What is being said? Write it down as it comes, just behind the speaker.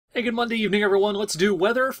Hey, good Monday evening, everyone. Let's do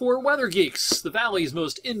weather for Weather Geeks, the Valley's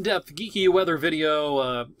most in-depth geeky weather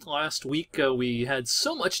video. Last week we had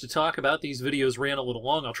so much to talk about. These videos ran a little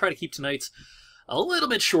long. I'll try to keep tonight's a little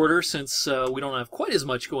bit shorter since we don't have quite as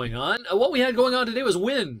much going on. What we had going on today was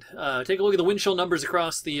wind. Take a look at the wind chill numbers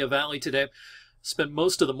across the valley today. Spent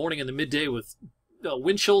most of the morning and the midday with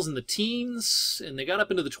wind chills in the teens, and they got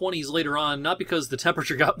up into the 20s later on, not because the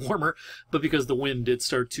temperature got warmer, but because the wind did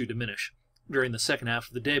start to diminish during the second half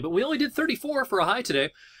of the day. But we only did 34 for a high today.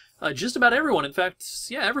 Just about everyone, in fact,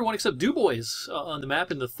 yeah, everyone except DuBois on the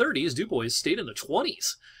map in the 30s. DuBois stayed in the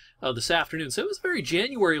 20s this afternoon. So it was a very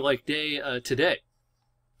January-like day today.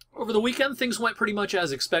 Over the weekend, things went pretty much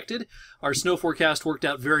as expected. Our snow forecast worked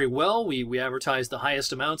out very well. We advertised the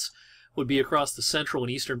highest amounts would be across the central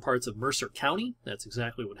and eastern parts of Mercer County. That's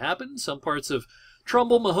exactly what happened. Some parts of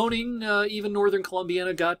Trumbull, Mahoning, even northern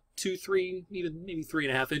Columbiana got 2, 3, even maybe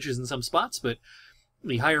 3.5 inches in some spots, but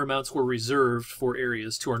the higher amounts were reserved for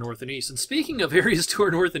areas to our north and east. And speaking of areas to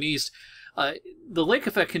our north and east, the lake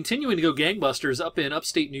effect continuing to go gangbusters up in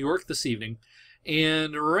upstate New York this evening.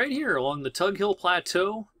 And right here along the Tug Hill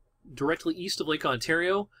Plateau, directly east of Lake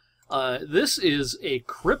Ontario, this is a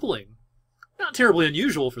crippling, not terribly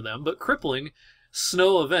unusual for them, but crippling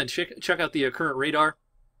snow event. Check out the current radar.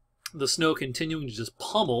 The snow continuing to just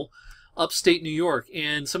pummel upstate New York,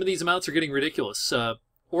 and some of these amounts are getting ridiculous.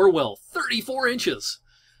 Orwell, 34 inches,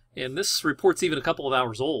 and this report's even a couple of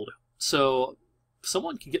hours old. So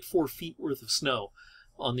someone could get 4 feet worth of snow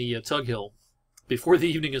on the Tug Hill before the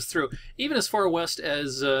evening is through. Even as far west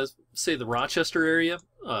as, say, the Rochester area,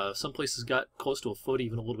 some places got close to a foot,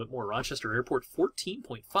 even a little bit more. Rochester Airport,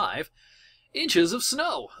 14.5 inches of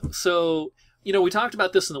snow. So, you know, we talked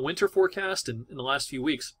about this in the winter forecast in the last few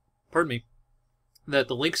weeks. Pardon me, that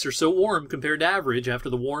the lakes are so warm compared to average after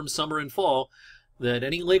the warm summer and fall that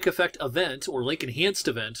any lake effect event or lake enhanced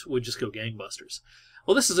event would just go gangbusters.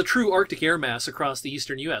 Well, this is a true Arctic air mass across the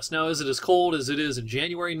eastern U.S. Now, is it as cold as it is in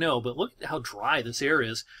January? No, but look at how dry this air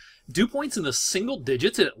is. Dew points in the single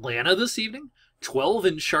digits in Atlanta this evening, 12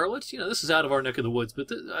 in Charlotte. You know, this is out of our neck of the woods, but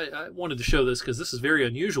I wanted to show this because this is very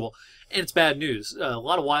unusual, and it's bad news. A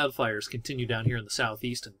lot of wildfires continue down here in the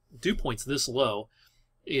southeast, and dew points this low,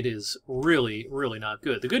 it is really, really not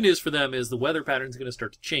good. The good news for them is the weather pattern is going to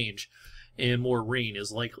start to change, and more rain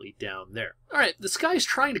is likely down there. All right, the sky's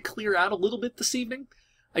trying to clear out a little bit this evening.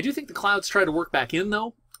 I do think the clouds try to work back in,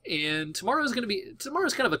 though, and tomorrow's kind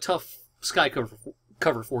of a tough sky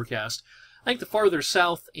cover forecast. I think the farther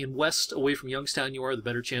south and west away from Youngstown you are, the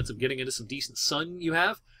better chance of getting into some decent sun you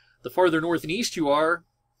have. The farther north and east you are,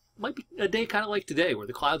 might be a day kind of like today, where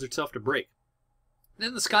the clouds are tough to break.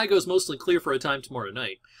 Then the sky goes mostly clear for a time tomorrow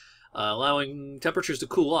night, allowing temperatures to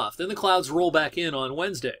cool off. Then the clouds roll back in on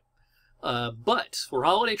Wednesday. But for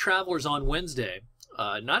holiday travelers on Wednesday,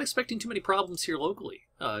 not expecting too many problems here locally.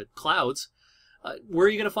 Clouds. Where are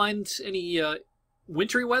you going to find any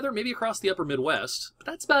wintry weather? Maybe across the upper Midwest, but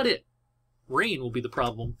that's about it. Rain will be the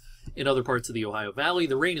problem in other parts of the Ohio Valley.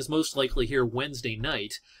 The rain is most likely here Wednesday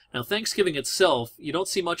night. Now, Thanksgiving itself, you don't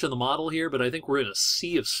see much on the model here, but I think we're in a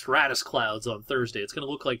sea of stratus clouds on Thursday. It's going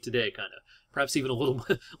to look like today, kind of. Perhaps even a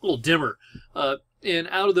little dimmer. And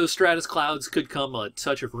out of those stratus clouds could come a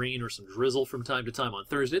touch of rain or some drizzle from time to time on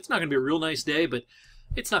Thursday. It's not going to be a real nice day, but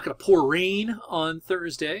it's not going to pour rain on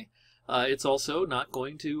Thursday. It's also not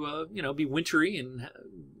going to, be wintry, and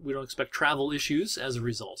we don't expect travel issues as a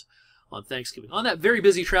result on Thanksgiving. On that very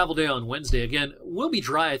busy travel day on Wednesday, again, will be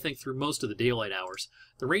dry, I think, through most of the daylight hours.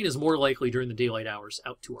 The rain is more likely during the daylight hours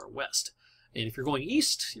out to our west. And if you're going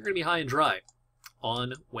east, you're going to be high and dry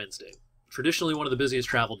on Wednesday. Traditionally one of the busiest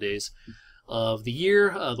travel days of the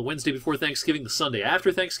year. The Wednesday before Thanksgiving, the Sunday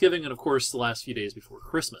after Thanksgiving, and of course the last few days before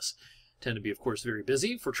Christmas tend to be, of course, very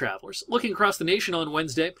busy for travelers. Looking across the nation on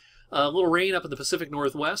Wednesday, a little rain up in the Pacific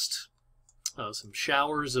Northwest. Some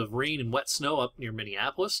showers of rain and wet snow up near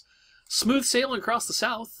Minneapolis. Smooth sailing across the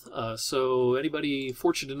south, so anybody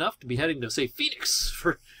fortunate enough to be heading to, say, Phoenix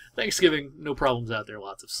for Thanksgiving, no problems out there,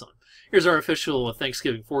 lots of sun. Here's our official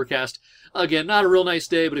Thanksgiving forecast. Again, not a real nice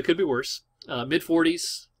day, but it could be worse.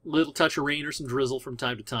 Mid-40s, little touch of rain or some drizzle from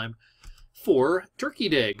time to time. For Turkey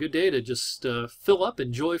Day, good day to just fill up,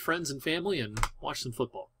 enjoy friends and family, and watch some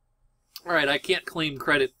football. All right, I can't claim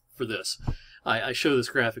credit for this. I show this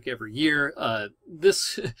graphic every year.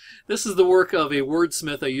 This is the work of a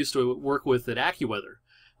wordsmith I used to work with at AccuWeather.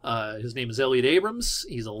 His name is Elliot Abrams.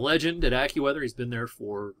 He's a legend at AccuWeather. He's been there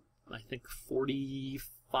for, I think,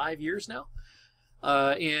 45 years now.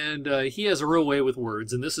 And he has a real way with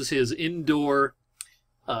words. And this is his indoor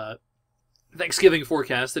Thanksgiving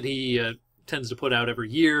forecast that he tends to put out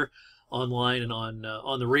every year. online and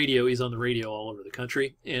on the radio. He's on the radio all over the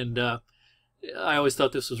country, and I always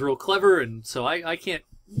thought this was real clever, and so I can't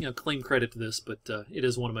claim credit to this, but it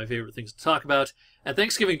is one of my favorite things to talk about at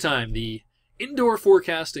Thanksgiving time. The indoor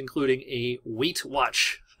forecast, including a weight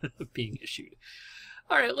watch being issued.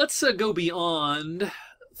 All right, let's go beyond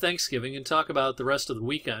Thanksgiving and talk about the rest of the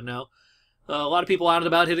weekend. Now, a lot of people out and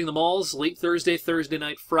about hitting the malls late Thursday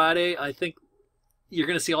night, Friday. I think you're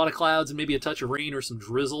going to see a lot of clouds and maybe a touch of rain or some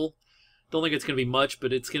drizzle. Don't think it's going to be much,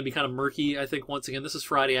 but it's going to be kind of murky, I think. Once again, this is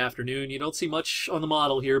Friday afternoon. You don't see much on the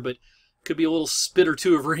model here, but could be a little spit or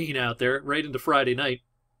two of rain out there right into Friday night.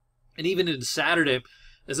 And even into Saturday,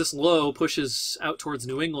 as this low pushes out towards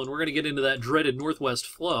New England, we're going to get into that dreaded northwest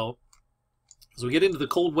flow. As we get into the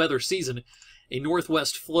cold weather season, a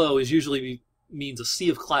northwest flow usually means a sea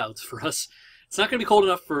of clouds for us. It's not going to be cold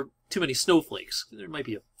enough for too many snowflakes. There might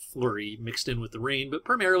be a flurry mixed in with the rain, but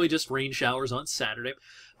primarily just rain showers on Saturday.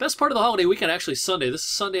 Best part of the holiday weekend, actually Sunday. This is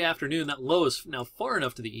Sunday afternoon. That low is now far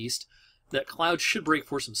enough to the east that clouds should break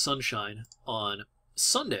for some sunshine on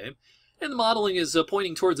Sunday. And the modeling is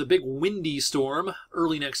pointing towards a big windy storm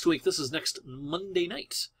early next week. This is next Monday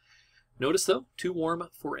night. Notice, though, too warm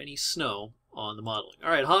for any snow on the modeling.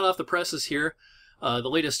 All right, hot off the presses here. The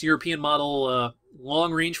latest European model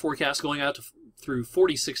long-range forecast going out through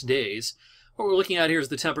 46 days. What we're looking at here is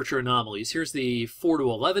the temperature anomalies. Here's the 4 to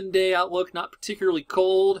 11 day outlook, not particularly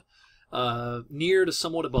cold, near to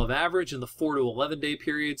somewhat above average in the 4 to 11 day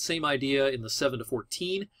period. Same idea in the 7 to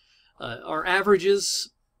 14. Our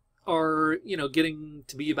averages are, getting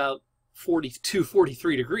to be about 42,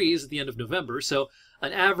 43 degrees at the end of November. So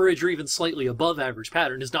an average or even slightly above average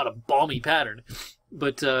pattern is not a balmy pattern,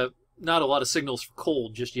 but not a lot of signals for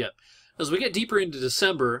cold just yet. As we get deeper into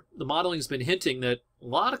December, the modeling's been hinting that a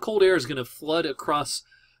lot of cold air is going to flood across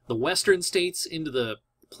the western states into the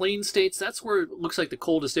plain states. That's where it looks like the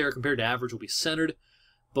coldest air compared to average will be centered.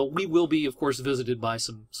 But we will be, of course, visited by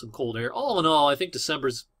some cold air. All in all, I think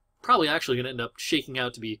December's probably actually going to end up shaking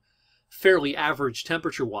out to be fairly average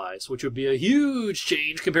temperature-wise, which would be a huge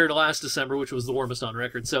change compared to last December, which was the warmest on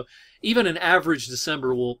record. So even an average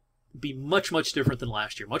December will be much, much different than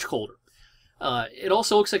last year, much colder. It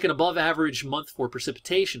also looks like an above-average month for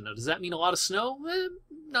precipitation. Now, does that mean a lot of snow?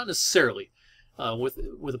 Not necessarily.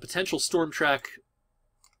 With a potential storm track,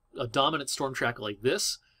 a dominant storm track like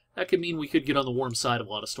this, that could mean we could get on the warm side of a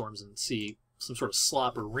lot of storms and see some sort of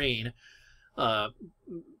slop or rain,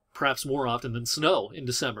 perhaps more often than snow in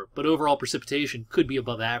December. But overall precipitation could be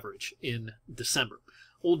above average in December.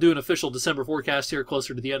 We'll do an official December forecast here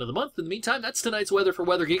closer to the end of the month. In the meantime, that's tonight's weather for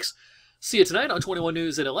Weather Geeks. See you tonight on 21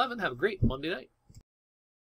 News at 11. Have a great Monday night.